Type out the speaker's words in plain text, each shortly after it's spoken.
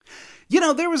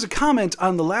There was a comment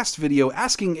on the last video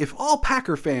asking if all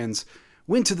Packer fans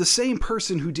went to the same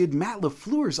person who did Matt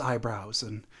LaFleur's eyebrows,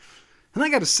 and I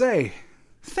gotta say,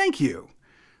 thank you.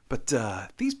 But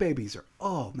these babies are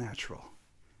all natural.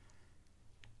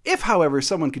 If, however,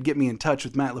 someone could get me in touch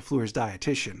with Matt LaFleur's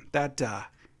dietitian,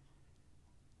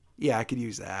 I could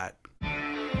use that.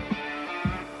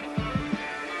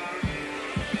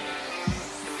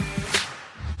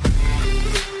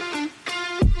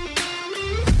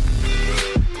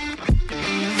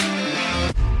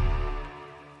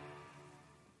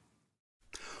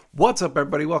 What's up,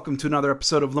 everybody? Welcome to another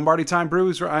episode of Lombardi Time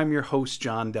Brews, where I'm your host,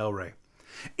 John Del Rey.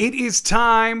 It is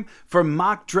time for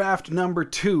mock draft number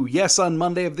 2. Yes, on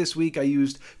Monday of this week, I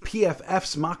used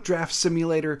PFF's mock draft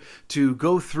simulator to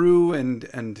go through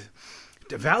and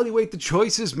evaluate the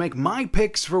choices, make my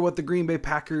picks for what the Green Bay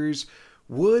Packers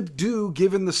would do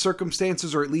given the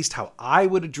circumstances, or at least how I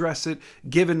would address it,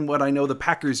 given what I know the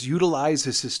Packers utilize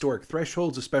as historic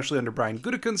thresholds, especially under Brian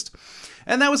Gutekunst.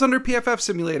 And that was under PFF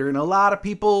Simulator, and a lot of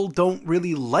people don't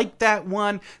really like that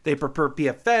one. They prefer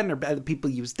PFN, or other people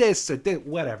use this, or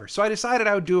whatever. So I decided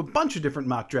I would do a bunch of different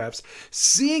mock drafts,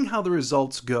 seeing how the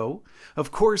results go.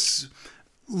 Of course,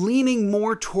 leaning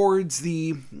more towards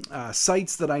the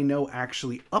sites that I know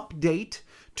actually update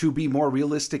to be more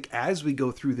realistic as we go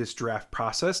through this draft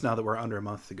process, now that we're under a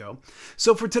month to go.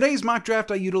 So for today's mock draft,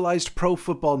 I utilized Pro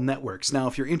Football Networks. Now,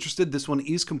 if you're interested, this one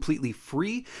is completely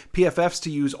free. PFF's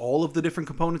to use all of the different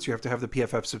components. You have to have the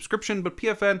PFF subscription, but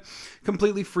PFN,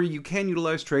 completely free. You can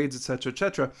utilize trades, etc.,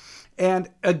 etc. And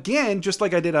again, just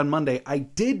like I did on Monday, I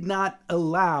did not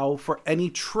allow for any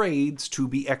trades to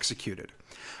be executed.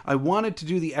 I wanted to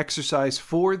do the exercise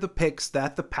for the picks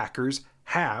that the Packers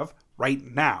have right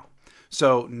now.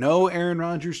 So no Aaron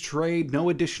Rodgers trade, no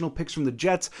additional picks from the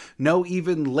Jets, no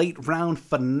even late round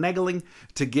finagling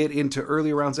to get into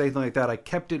early rounds, anything like that. I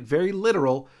kept it very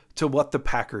literal to what the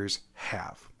Packers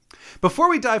have. Before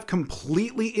we dive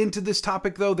completely into this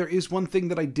topic, though, there is one thing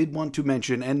that I did want to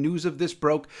mention, and news of this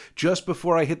broke just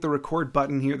before I hit the record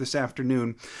button here this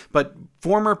afternoon. But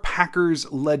former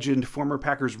Packers legend, former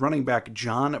Packers running back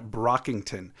John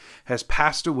Brockington has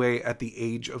passed away at the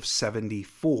age of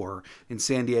 74 in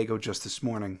San Diego just this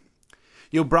morning.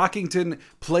 Brockington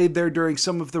played there during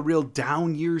some of the real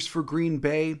down years for Green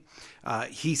Bay.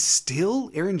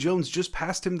 Aaron Jones just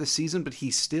passed him this season, but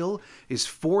he still is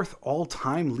 4th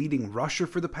all-time leading rusher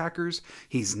for the Packers.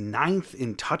 He's 9th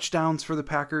in touchdowns for the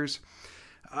Packers.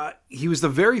 He was the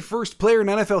very first player in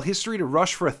NFL history to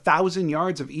rush for 1,000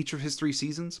 yards of each of his 3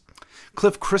 seasons.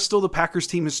 Cliff Christle, the Packers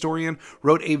team historian,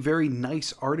 wrote a very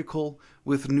nice article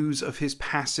with news of his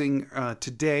passing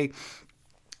today,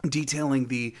 detailing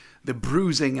the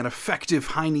bruising and effective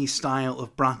high-knee style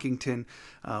of Brockington.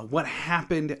 What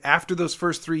happened after those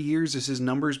first 3 years as his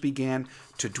numbers began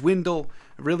to dwindle,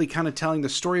 really kind of telling the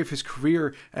story of his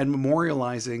career and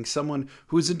memorializing someone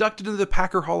who was inducted into the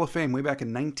Packer Hall of Fame way back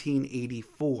in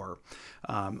 1984.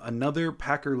 Another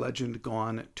Packer legend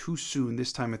gone too soon,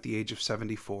 this time at the age of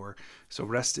 74. So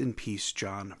rest in peace,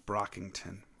 John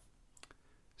Brockington.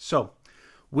 So,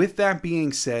 with that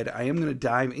being said, I am going to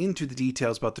dive into the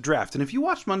details about the draft. And if you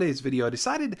watched Monday's video, I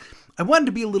decided I wanted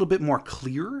to be a little bit more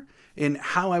clear in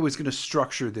how I was going to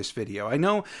structure this video. I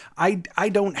know I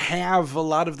don't have a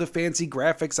lot of the fancy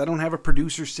graphics. I don't have a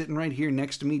producer sitting right here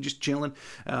next to me just chilling,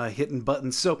 hitting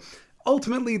buttons. So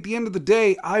ultimately, at the end of the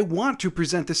day, I want to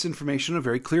present this information in a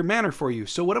very clear manner for you.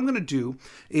 So what I'm going to do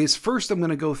is first I'm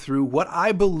going to go through what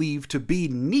I believe to be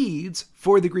needs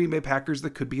for the Green Bay Packers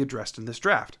that could be addressed in this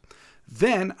draft.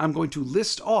 Then I'm going to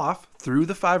list off through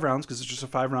the 5 rounds, because it's just a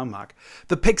 5-round mock,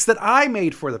 the picks that I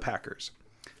made for the Packers.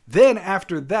 Then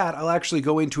after that, I'll actually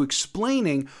go into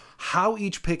explaining how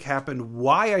each pick happened,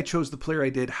 why I chose the player I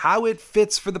did, how it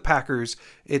fits for the Packers,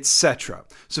 etc.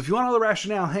 So if you want all the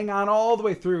rationale, hang on all the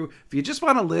way through. If you just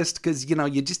want to list, because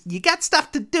you got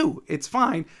stuff to do, it's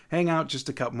fine. Hang out just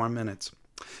a couple more minutes.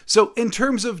 So in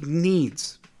terms of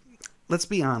needs, let's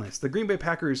be honest, the Green Bay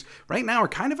Packers right now are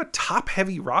kind of a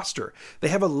top-heavy roster. They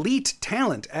have elite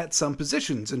talent at some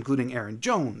positions, including Aaron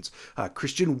Jones,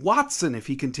 Christian Watson if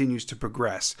he continues to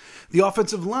progress. The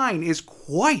offensive line is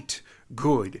quite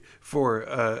good for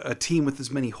a team with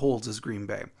as many holes as Green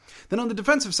Bay. Then on the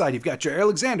defensive side, you've got Jair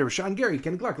Alexander, Rashawn Gary,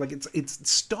 Kenny Clark. It's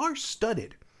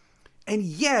star-studded. And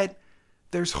yet,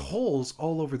 there's holes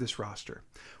all over this roster.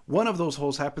 One of those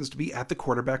holes happens to be at the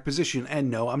quarterback position. And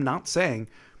no, I'm not saying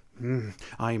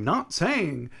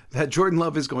that Jordan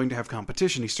Love is going to have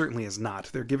competition. He certainly is not.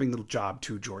 They're giving the job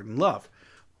to Jordan Love.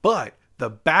 But the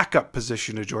backup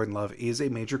position of Jordan Love is a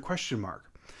major question mark.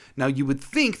 Now, you would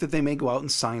think that they may go out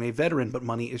and sign a veteran, but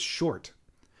money is short.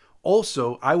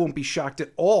 Also, I won't be shocked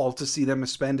at all to see them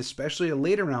spend, especially a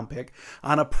later round pick,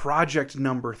 on a project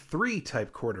number 3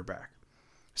 type quarterback.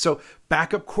 So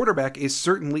backup quarterback is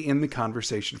certainly in the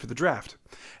conversation for the draft,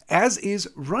 as is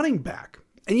running back.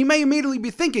 And you may immediately be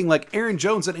thinking, like Aaron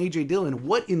Jones and A.J. Dillon,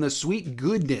 what in the sweet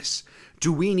goodness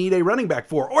do we need a running back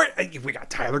for? Or we got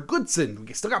Tyler Goodson,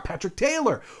 we still got Patrick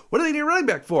Taylor. What do they need a running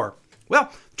back for?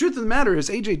 Well, the truth of the matter is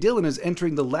A.J. Dillon is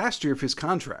entering the last year of his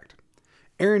contract.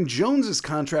 Aaron Jones's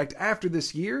contract after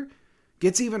this year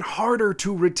gets even harder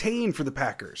to retain for the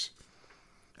Packers.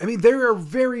 I mean, there are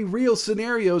very real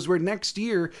scenarios where next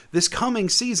year, this coming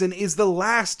season, is the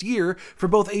last year for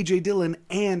both A.J. Dillon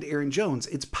and Aaron Jones.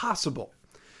 It's possible.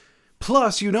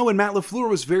 Plus, when Matt LaFleur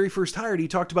was very first hired, he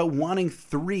talked about wanting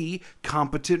 3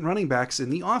 competent running backs in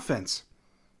the offense.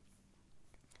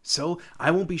 So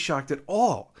I won't be shocked at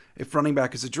all if running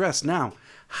back is addressed. Now,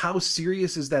 how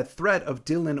serious is that threat of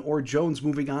Dillon or Jones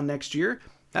moving on next year?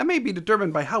 That may be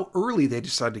determined by how early they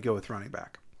decide to go with running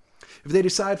back. If they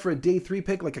decide for a day 3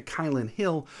 pick like a Kylan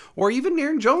Hill, or even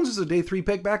Aaron Jones is a day 3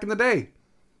 pick back in the day.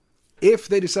 If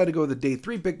they decide to go with a day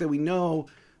 3 pick, then we know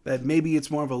that maybe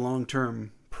it's more of a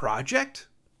long-term project.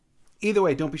 Either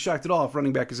way, don't be shocked at all if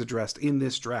running back is addressed in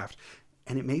this draft.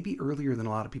 And it may be earlier than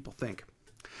a lot of people think.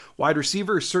 Wide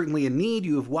receiver is certainly a need.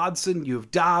 You have Watson, you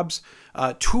have Dobbs.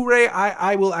 Toure,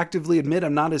 I will actively admit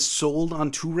I'm not as sold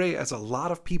on Toure as a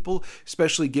lot of people,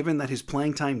 especially given that his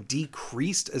playing time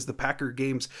decreased as the Packer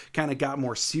games kind of got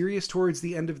more serious towards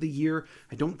the end of the year.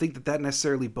 I don't think that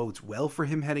necessarily bodes well for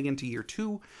him heading into year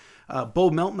 2. Bo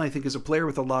Melton, I think, is a player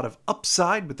with a lot of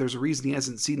upside, but there's a reason he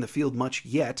hasn't seen the field much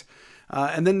yet.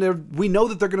 And then we know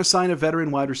that they're going to sign a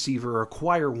veteran wide receiver or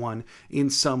acquire one in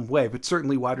some way, but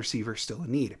certainly wide receiver is still a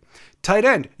need. Tight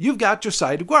end, you've got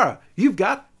Josiah DeGuara. You've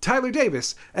got Tyler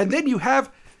Davis. And then you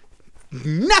have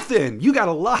nothing. You got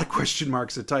a lot of question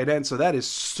marks at tight end, so that is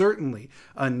certainly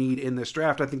a need in this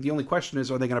draft. I think the only question is,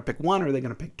 are they going to pick 1 or are they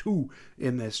going to pick 2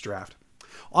 in this draft?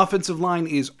 Offensive line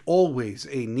is always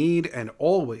a need and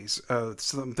always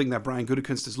something that Brian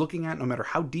Gutekunst is looking at, no matter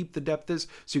how deep the depth is,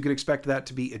 so you can expect that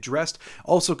to be addressed.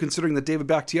 Also, considering that David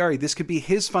Bakhtiari, this could be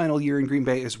his final year in Green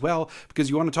Bay as well, because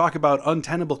you want to talk about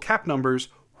untenable cap numbers.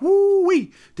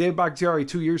 Woo-wee! David Bakhtiari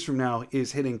 2 years from now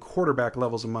is hitting quarterback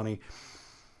levels of money.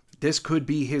 This could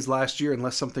be his last year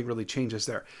unless something really changes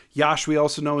there. Yash, we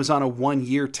also know, is on a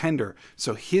 1-year tender,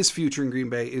 so his future in Green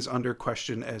Bay is under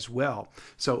question as well.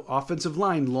 So offensive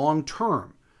line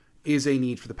long-term is a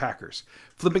need for the Packers.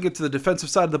 Flipping it to the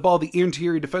defensive side of the ball, the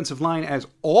interior defensive line, as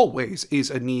always, is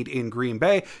a need in Green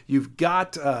Bay. You've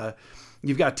got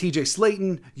TJ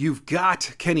Slayton, you've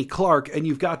got Kenny Clark, and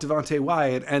you've got Devontae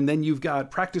Wyatt, and then you've got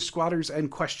practice squatters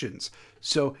and questions.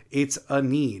 So it's a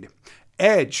need.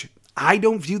 Edge. I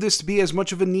don't view this to be as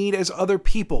much of a need as other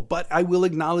people, but I will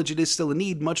acknowledge it is still a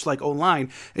need, much like O-line.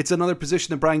 It's another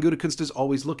position that Brian Gutekunst is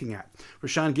always looking at.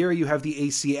 Rashawn Gary, you have the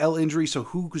ACL injury, so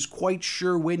who's quite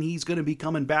sure when he's going to be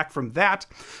coming back from that?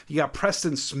 You got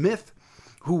Preston Smith,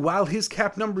 who, while his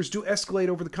cap numbers do escalate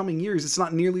over the coming years, it's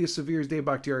not nearly as severe as Dave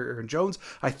Bakhtiari or Aaron Jones.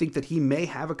 I think that he may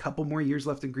have a couple more years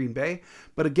left in Green Bay.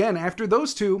 But again, after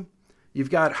those two, you've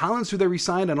got Hollins, who they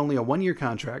re-signed on only a 1-year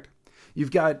contract.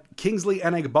 You've got Kingsley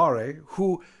Enagbare,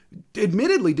 who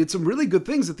admittedly did some really good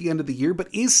things at the end of the year,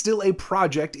 but is still a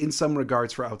project in some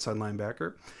regards for outside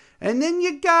linebacker. And then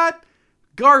you got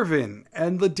Garvin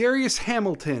and Ladarius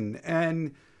Hamilton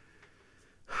and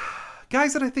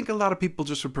guys that I think a lot of people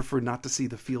just would prefer not to see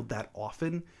the field that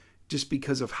often just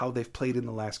because of how they've played in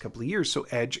the last couple of years. So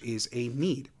edge is a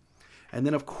need. And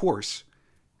then, of course,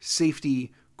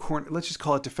 safety, corner, let's just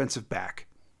call it defensive back,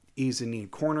 is a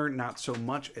need. Corner, not so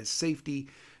much as safety.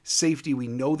 Safety, we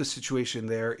know the situation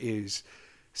there is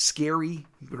scary.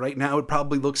 Right now, it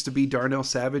probably looks to be Darnell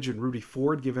Savage and Rudy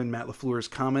Ford, given Matt LaFleur's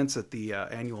comments at the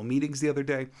annual meetings the other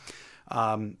day.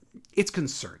 It's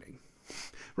concerning,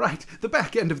 right? The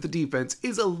back end of the defense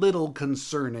is a little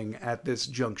concerning at this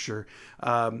juncture.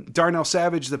 Darnell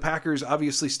Savage, the Packers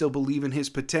obviously still believe in his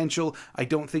potential. I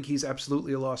don't think he's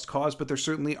absolutely a lost cause, but there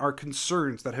certainly are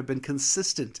concerns that have been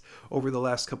consistent over the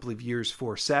last couple of years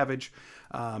for Savage.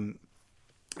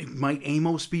 Might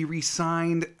Amos be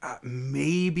re-signed?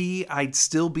 Maybe. I'd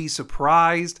still be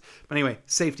surprised. But anyway,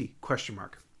 safety, question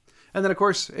mark. And then, of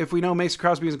course, if we know Mason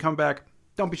Crosby isn't coming back,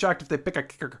 don't be shocked if they pick a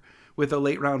kicker with a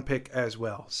late round pick as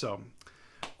well. So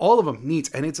all of them needs,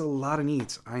 and it's a lot of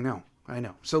needs. I know.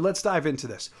 So let's dive into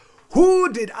this.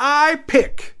 Who did I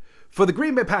pick for the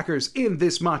Green Bay Packers in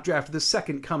this mock draft, the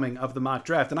second coming of the mock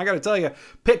draft? And I got to tell you,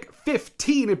 pick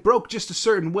 15, it broke just a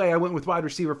certain way. I went with wide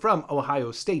receiver from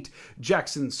Ohio State,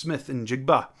 Jackson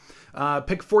Smith-Njigba.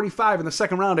 Pick 45 in the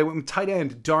second round, I went with tight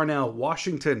end Darnell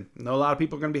Washington. I know a lot of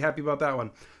people are going to be happy about that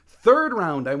one. Third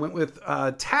round, I went with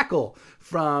tackle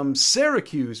from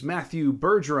Syracuse, Matthew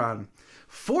Bergeron.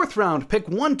 Fourth round, pick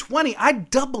 120. I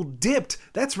double dipped.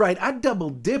 That's right, I double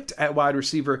dipped at wide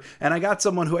receiver, and I got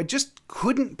someone who I just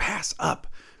couldn't pass up.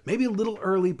 Maybe a little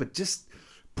early, but just,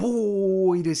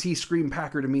 boy, does he scream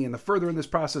Packer to me. And the further in this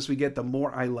process we get, the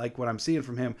more I like what I'm seeing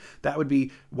from him. That would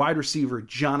be wide receiver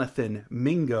Jonathan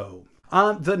Mingo.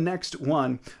 On the next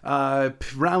one,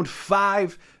 round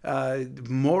 5,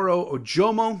 Moro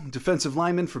Ojomo, defensive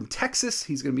lineman from Texas.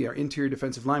 He's going to be our interior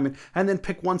defensive lineman. And then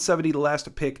pick 170, the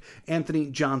last pick, Anthony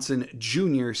Johnson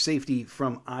Jr., safety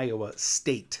from Iowa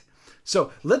State.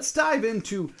 So let's dive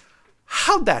into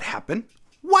how'd that happen.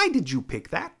 Why did you pick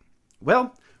that?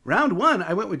 Well, round 1,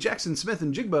 I went with Jackson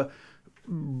Smith-Njigba.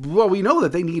 Well, we know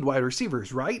that they need wide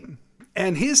receivers, right?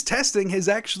 And his testing has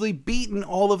actually beaten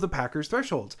all of the Packers'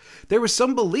 thresholds. There was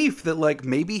some belief that, like,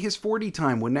 maybe his 40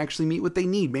 time wouldn't actually meet what they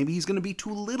need. Maybe he's going to be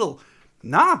too little.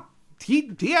 Nah,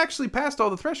 he actually passed all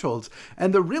the thresholds.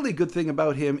 And the really good thing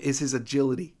about him is his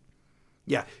agility.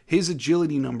 Yeah, his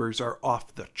agility numbers are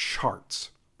off the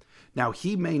charts. Now,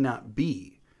 he may not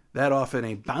be that often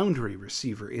a boundary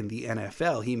receiver in the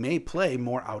NFL. He may play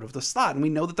more out of the slot. And we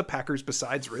know that the Packers,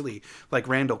 besides really like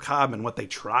Randall Cobb and what they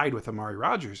tried with Amari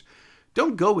Rodgers,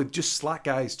 don't go with just slot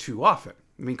guys too often.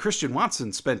 I mean, Christian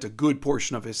Watson spent a good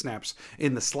portion of his snaps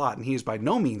in the slot, and he is by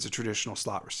no means a traditional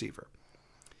slot receiver.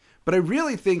 But I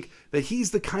really think that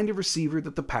he's the kind of receiver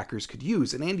that the Packers could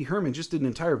use. And Andy Herman just did an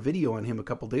entire video on him a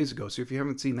couple days ago, so if you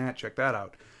haven't seen that, check that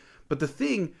out. But the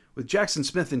thing with Jackson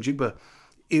Smith-Njigba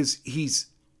is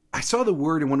I saw the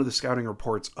word in one of the scouting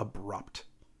reports, abrupt.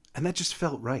 And that just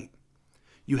felt right.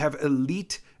 You have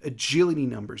elite agility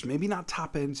numbers, maybe not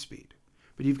top-end speed.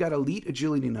 But you've got elite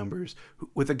agility numbers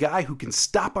with a guy who can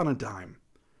stop on a dime,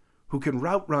 who can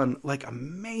route run like a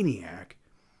maniac,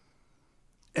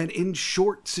 and in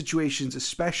short situations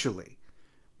especially.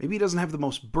 Maybe he doesn't have the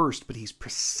most burst, but he's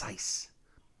precise.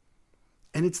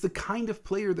 And it's the kind of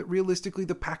player that realistically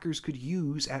the Packers could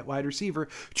use at wide receiver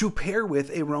to pair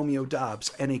with a Romeo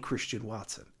Doubs and a Christian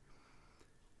Watson.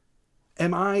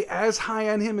 Am I as high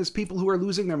on him as people who are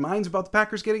losing their minds about the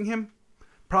Packers getting him?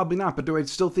 Probably not, but do I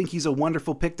still think he's a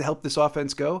wonderful pick to help this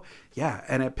offense go? Yeah,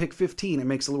 and at pick 15, it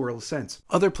makes a world of sense.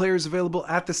 Other players available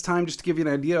at this time, just to give you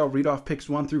an idea, I'll read off picks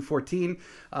 1 through 14.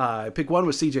 Pick 1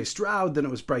 was C.J. Stroud, then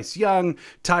it was Bryce Young,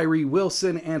 Tyree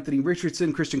Wilson, Anthony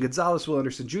Richardson, Christian Gonzalez, Will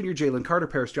Anderson Jr., Jalen Carter,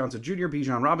 Paris Johnson Jr.,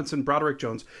 Bijan Robinson, Broderick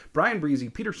Jones, Brian Breezy,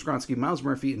 Peter Skronsky, Miles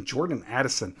Murphy, and Jordan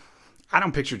Addison. I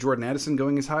don't picture Jordan Addison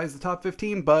going as high as the top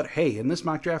 15, but hey, in this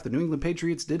mock draft, the New England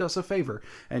Patriots did us a favor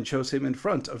and chose him in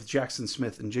front of Jackson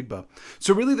Smith-Njigba.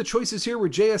 So really the choices here were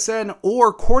JSN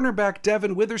or cornerback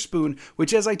Devin Witherspoon,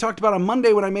 which as I talked about on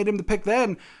Monday when I made him the pick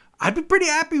then, I'd be pretty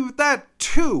happy with that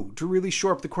too, to really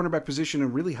shore up the cornerback position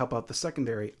and really help out the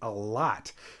secondary a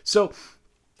lot. So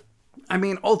I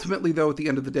mean, ultimately, though, at the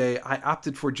end of the day, I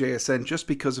opted for JSN just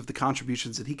because of the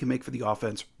contributions that he can make for the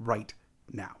offense right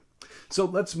now. So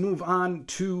let's move on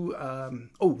to,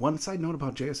 one side note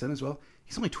about JSN as well.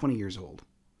 He's only 20 years old.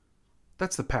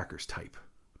 That's the Packers type.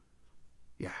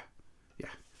 Yeah.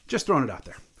 Just throwing it out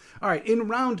there. All right, in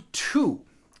round 2,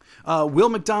 Will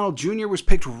McDonald Jr. was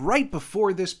picked right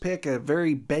before this pick, a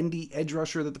very bendy edge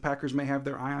rusher that the Packers may have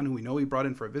their eye on, who we know he brought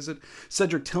in for a visit.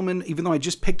 Cedric Tillman, even though I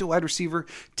just picked a wide receiver,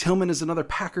 Tillman is another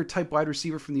Packer-type wide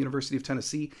receiver from the University of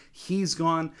Tennessee. He's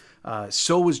gone.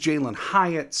 So was Jalen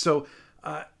Hyatt. So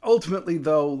ultimately,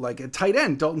 though, like a tight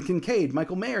end, Dalton Kincaid,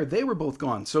 Michael Mayer, they were both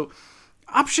gone. So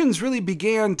options really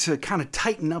began to kind of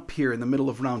tighten up here in the middle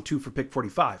of round 2 for pick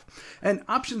 45. And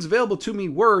options available to me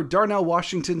were Darnell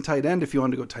Washington, tight end, if you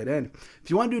wanted to go tight end. If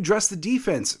you wanted to address the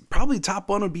defense, probably top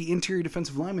one would be interior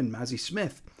defensive lineman Mazi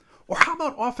Smith. Or how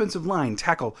about offensive line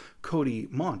tackle Cody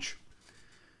Monch?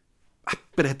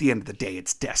 But at the end of the day,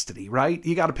 it's destiny, right?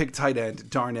 You got to pick tight end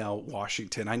Darnell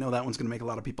Washington. I know that one's going to make a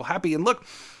lot of people happy. And look,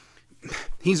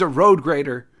 he's a road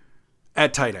grader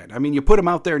at tight end. I mean, you put him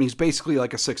out there and he's basically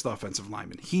like a 6th offensive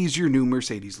lineman. He's your new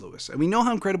Mercedes Lewis. And we know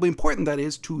how incredibly important that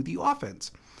is to the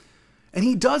offense. And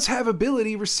he does have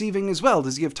ability receiving as well.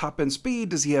 Does he have top end speed?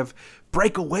 Does he have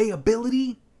breakaway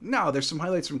ability? No, there's some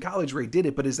highlights from college where he did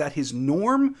it, but is that his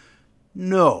norm?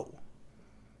 No.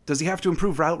 Does he have to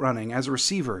improve route running as a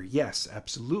receiver? Yes,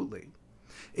 absolutely.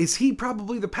 Is he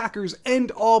probably the Packers'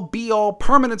 end-all, be-all,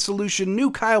 permanent solution,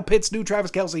 new Kyle Pitts, new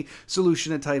Travis Kelce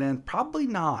solution at tight end? Probably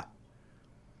not.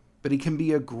 But he can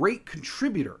be a great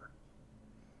contributor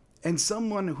and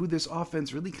someone who this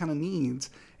offense really kind of needs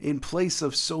in place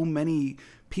of so many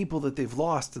people that they've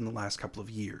lost in the last couple of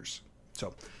years.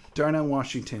 So, Darnell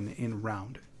Washington in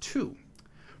round 2.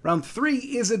 Round 3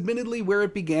 is admittedly where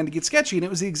it began to get sketchy, and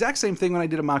it was the exact same thing when I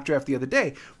did a mock draft the other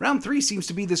day. Round 3 seems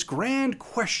to be this grand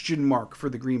question mark for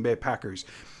the Green Bay Packers.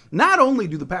 Not only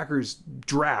do the Packers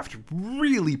draft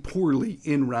really poorly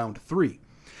in round 3,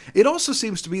 it also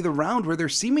seems to be the round where they're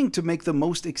seeming to make the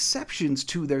most exceptions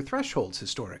to their thresholds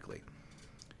historically.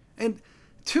 And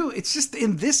 2, it's just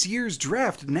in this year's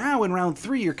draft, now in round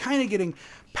 3, you're kind of getting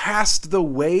past the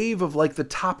wave of like the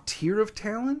top tier of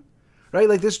talent. Right?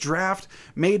 Like this draft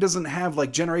doesn't have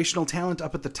like generational talent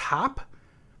up at the top,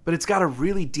 but it's got a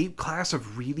really deep class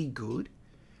of really good.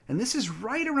 And this is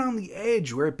right around the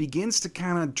edge where it begins to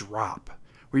kind of drop,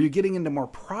 where you're getting into more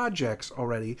projects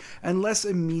already and less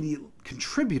immediate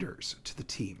contributors to the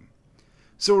team.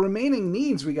 So remaining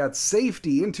needs, we got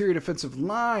safety, interior defensive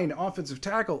line, offensive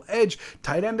tackle, edge,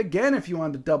 tight end again if you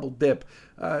wanted to double dip,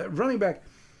 running back.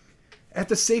 At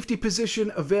the safety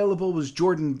position available was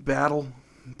Jordan Battle.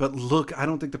 But look, I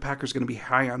don't think the Packers are going to be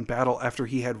high on Battle after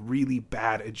he had really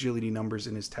bad agility numbers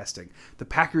in his testing. The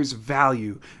Packers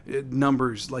value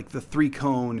numbers like the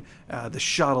 3-cone, the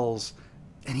shuttles,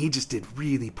 and he just did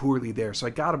really poorly there. So I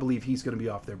got to believe he's going to be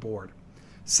off their board.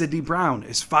 Sidney Brown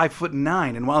is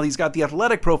 5'9", and while he's got the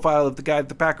athletic profile of the guy that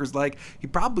the Packers like, he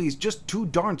probably is just too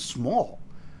darn small.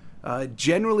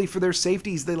 Generally, for their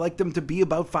safeties, they like them to be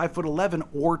about 5'11"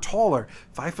 or taller.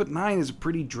 5'9" is a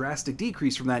pretty drastic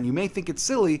decrease from that, and you may think it's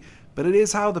silly, but it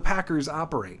is how the Packers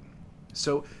operate.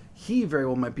 So he very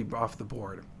well might be off the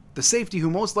board. The safety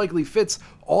who most likely fits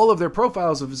all of their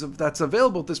profiles that's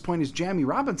available at this point is Jammie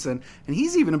Robinson, and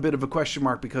he's even a bit of a question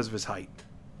mark because of his height.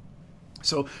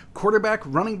 So quarterback,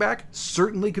 running back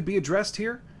certainly could be addressed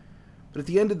here. But at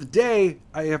the end of the day,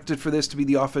 I opted for this to be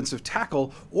the offensive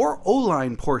tackle or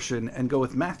O-line portion and go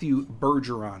with Matthew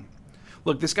Bergeron.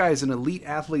 Look, this guy is an elite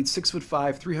athlete,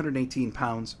 6'5", 318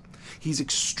 pounds. He's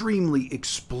extremely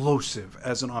explosive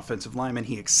as an offensive lineman.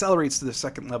 He accelerates to the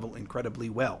second level incredibly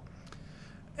well.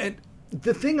 And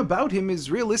the thing about him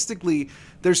is, realistically,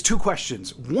 there's 2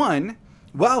 questions. One,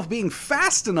 while being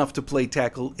fast enough to play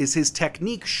tackle, is his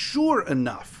technique sure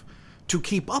enough to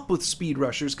keep up with speed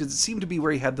rushers, because it seemed to be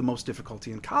where he had the most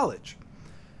difficulty in college?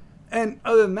 And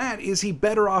other than that, is he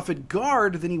better off at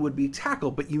guard than he would be tackle?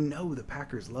 But you know the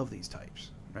Packers love these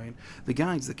types, right? The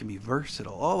guys that can be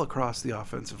versatile all across the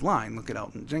offensive line. Look at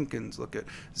Elgton Jenkins, look at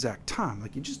Zach Tom.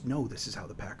 Like, you just know this is how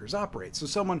the Packers operate. So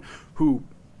someone who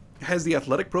has the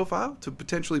athletic profile to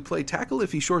potentially play tackle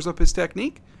if he shores up his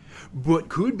technique, but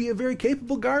could be a very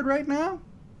capable guard right now,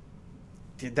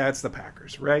 that's the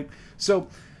Packers, right? So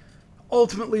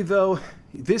ultimately, though,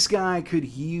 this guy could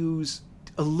use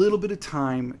a little bit of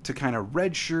time to kind of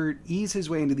redshirt, ease his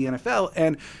way into the NFL,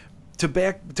 and to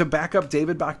back up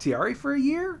David Bakhtiari for a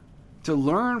year, to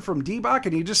learn from D-Bach,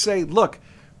 and you just say, look,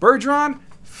 Bergeron,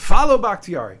 follow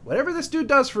Bakhtiari. Whatever this dude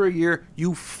does for a year,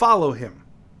 you follow him.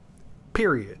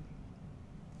 Period.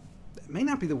 That may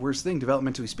not be the worst thing,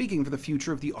 developmentally speaking, for the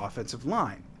future of the offensive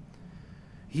line.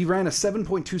 He ran a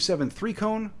 7.27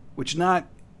 3-cone, which not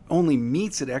only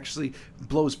meets, it actually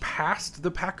blows past the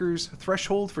Packers'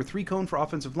 threshold for 3-cone for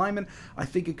offensive linemen. I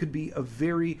think it could be a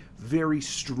very, very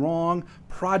strong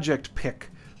project pick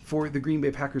for the Green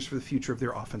Bay Packers for the future of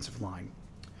their offensive line.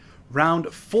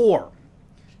 Round 4.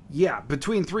 Yeah,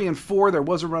 between 3 and 4, there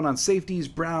was a run on safeties.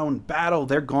 Brown, Battle,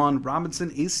 they're gone.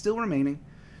 Robinson is still remaining.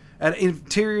 At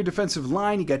interior defensive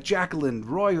line, you got Jacqueline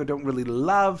Roy, who I don't really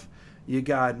love. You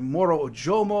got Moro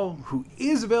Ojomo, who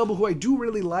is available, who I do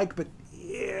really like, but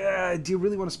yeah, do you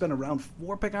really want to spend a round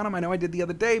 4 pick on him? I know I did the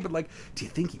other day, but like, do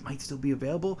you think he might still be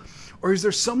available? Or is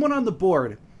there someone on the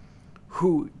board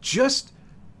who just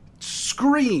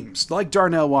screams, like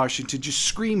Darnell Washington, just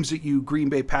screams at you, Green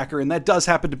Bay Packer, and that does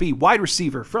happen to be wide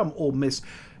receiver from Ole Miss,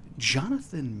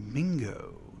 Jonathan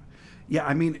Mingo. Yeah,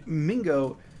 I mean,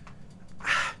 Mingo,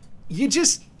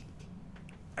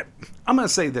 I'm going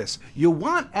to say this. You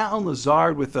want Allen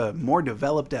Lazard with a more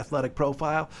developed athletic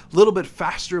profile, a little bit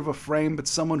faster of a frame, but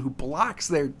someone who blocks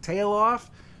their tail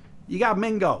off. You got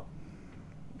Mingo.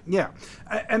 Yeah,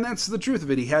 and that's the truth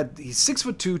of it. He's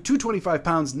 6'2", 225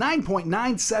 pounds,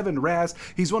 9.97 RAS.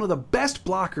 He's one of the best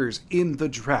blockers in the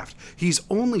draft. He's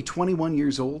only 21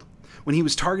 years old. When he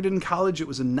was targeted in college, it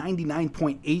was a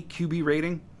 99.8 QB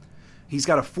rating. He's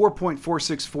got a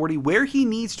 4.46 40. Where he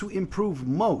needs to improve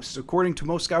most, according to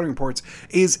most scouting reports,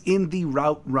 is in the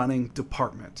route running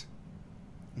department.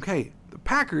 Okay, the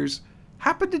Packers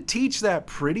happen to teach that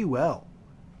pretty well.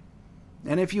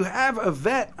 And if you have a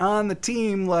vet on the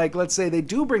team, like let's say they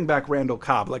do bring back Randall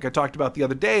Cobb, like I talked about the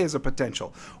other day as a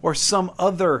potential, or some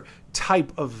other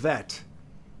type of vet.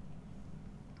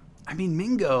 I mean,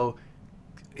 Mingo,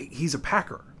 he's a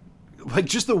Packer. like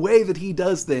just the way that he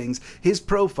does things, his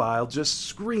profile just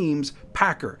screams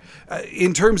Packer.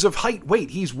 In terms of height,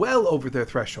 weight, he's well over their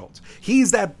thresholds.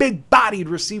 He's that big-bodied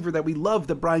receiver that we love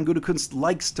that Brian Gutekunst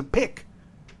likes to pick.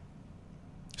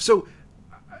 So,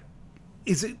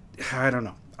 is it... I don't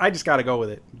know. I just got to go with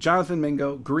it. Jonathan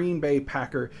Mingo, Green Bay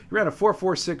Packer. He ran a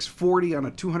 4.46 40 on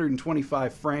a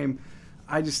 225 frame.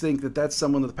 I just think that that's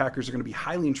someone that the Packers are going to be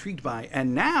highly intrigued by.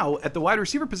 And now, at the wide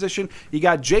receiver position, you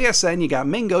got JSN, you got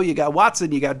Mingo, you got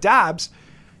Watson, you got Dobbs.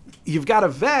 You've got a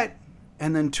vet,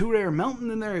 and then Toure Melton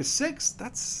in there is 6.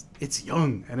 It's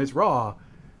young and it's raw,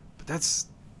 but it's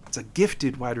a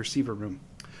gifted wide receiver room.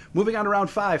 Moving on to round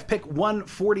 5, pick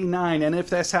 149, and if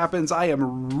this happens, I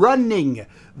am running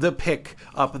the pick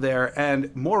up there,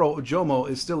 and Moro Ojomo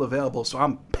is still available, so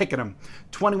I'm picking him.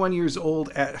 21 years old,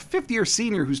 a fifth-year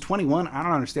senior who's 21. I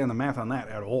don't understand the math on that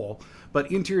at all, but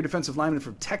interior defensive lineman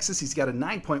from Texas. He's got a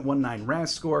 9.19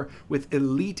 RAS score with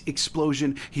elite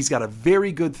explosion. He's got a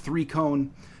very good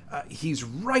 3-cone. He's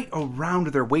right around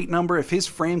their weight number. If his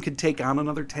frame could take on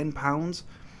another 10 pounds,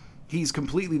 he's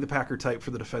completely the Packer type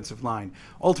for the defensive line.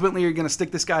 Ultimately, you're going to stick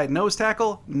this guy at nose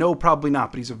tackle? No, probably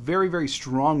not. But he's a very, very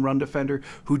strong run defender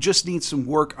who just needs some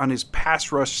work on his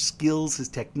pass rush skills, his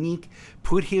technique.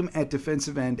 Put him at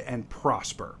defensive end and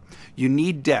prosper. You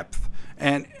need depth.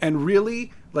 And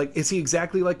really, like, is he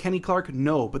exactly like Kenny Clark?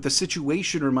 No, but the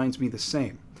situation reminds me the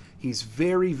same. He's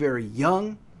very, very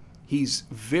young. He's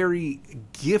very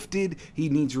gifted. He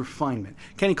needs refinement.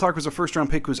 Kenny Clark was a first-round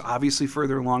pick who was obviously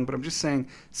further along, but I'm just saying,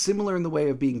 similar in the way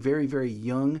of being very, very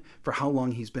young for how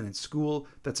long he's been in school.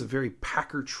 That's a very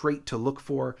Packer trait to look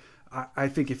for. I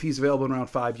think if he's available in round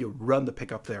 5, you run the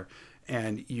pick up there,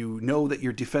 and you know that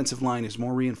your defensive line is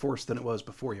more reinforced than it was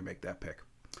before you make that pick.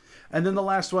 And then the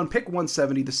last one, pick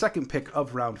 170, the second pick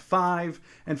of round 5.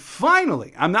 And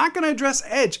finally, I'm not going to address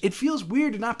edge. It feels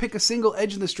weird to not pick a single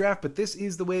edge in this draft, but this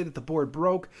is the way that the board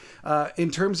broke.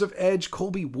 In terms of edge,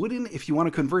 Colby Wooden, if you want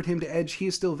to convert him to edge, he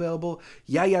is still available.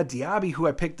 Yaya Diaby, who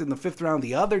I picked in the 5th round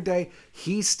the other day,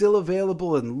 he's still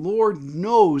available, and Lord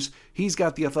knows he's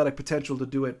got the athletic potential to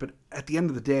do it. But at the end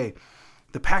of the day,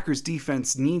 the Packers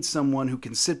defense needs someone who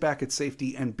can sit back at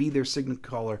safety and be their signal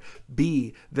caller,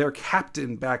 be their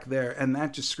captain back there, and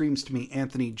that just screams to me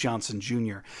Anthony Johnson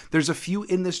Jr. There's a few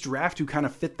in this draft who kind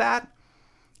of fit that,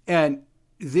 and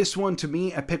this one to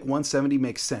me at pick 170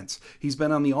 makes sense. He's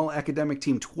been on the all-academic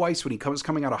team twice when he was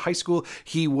coming out of high school.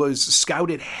 He was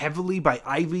scouted heavily by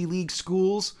Ivy League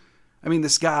schools. I mean,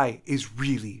 this guy is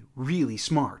really, really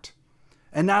smart.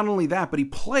 And not only that, but he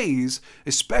plays,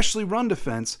 especially run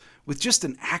defense, with just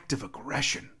an act of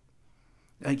aggression.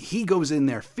 Like, he goes in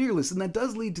there fearless, and that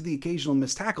does lead to the occasional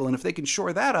missed tackle. And if they can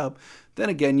shore that up, then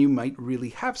again, you might really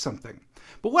have something.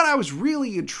 But what I was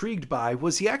really intrigued by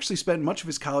was he actually spent much of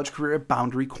his college career at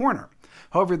boundary corner.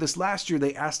 However, this last year,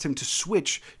 they asked him to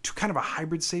switch to kind of a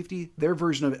hybrid safety, their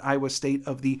version of Iowa State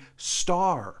of the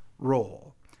star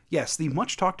role. Yes, the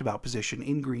much talked about position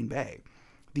in Green Bay.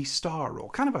 The star role,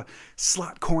 kind of a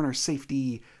slot corner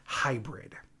safety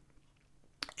hybrid.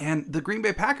 And the Green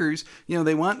Bay Packers,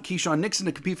 they want Keyshawn Nixon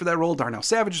to compete for that role. Darnell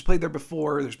Savage has played there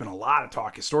before. There's been a lot of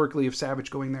talk historically of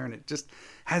Savage going there, and it just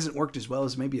hasn't worked as well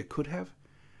as maybe it could have.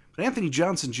 But Anthony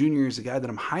Johnson Jr. is a guy that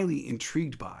I'm highly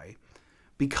intrigued by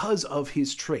because of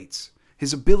his traits,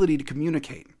 his ability to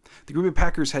communicate. The Green Bay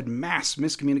Packers had mass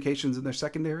miscommunications in their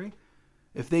secondary.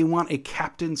 If they want a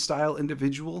captain-style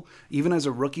individual, even as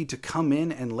a rookie, to come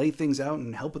in and lay things out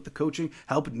and help with the coaching,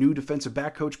 help new defensive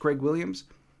back coach Craig Williams,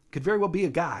 could very well be a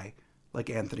guy like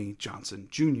Anthony Johnson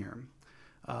Jr.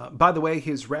 By the way,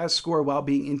 his RAS score, while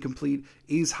being incomplete,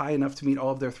 is high enough to meet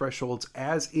all of their thresholds,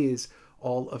 as is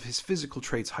all of his physical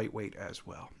traits, height, weight as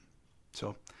well.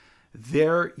 So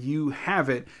there you have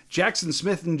it. Jackson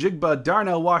Smith-Njigba,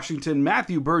 Darnell Washington,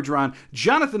 Matthew Bergeron,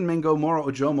 Jonathan Mingo, Moro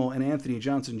Ojomo, and Anthony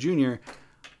Johnson Jr.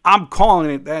 I'm calling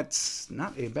it. That's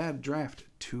not a bad draft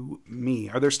to me.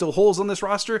 Are there still holes on this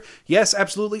roster? Yes,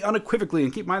 absolutely, unequivocally.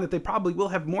 And keep in mind that they probably will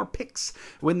have more picks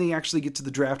when they actually get to the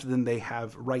draft than they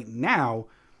have right now.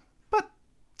 But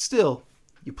still,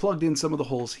 you plugged in some of the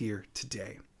holes here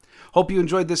today. Hope you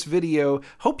enjoyed this video.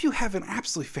 Hope you have an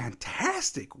absolutely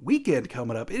fantastic weekend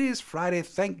coming up. It is Friday,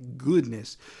 thank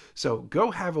goodness. So go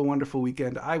have a wonderful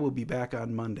weekend. I will be back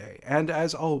on Monday. And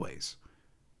as always,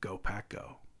 go Pack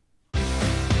Go.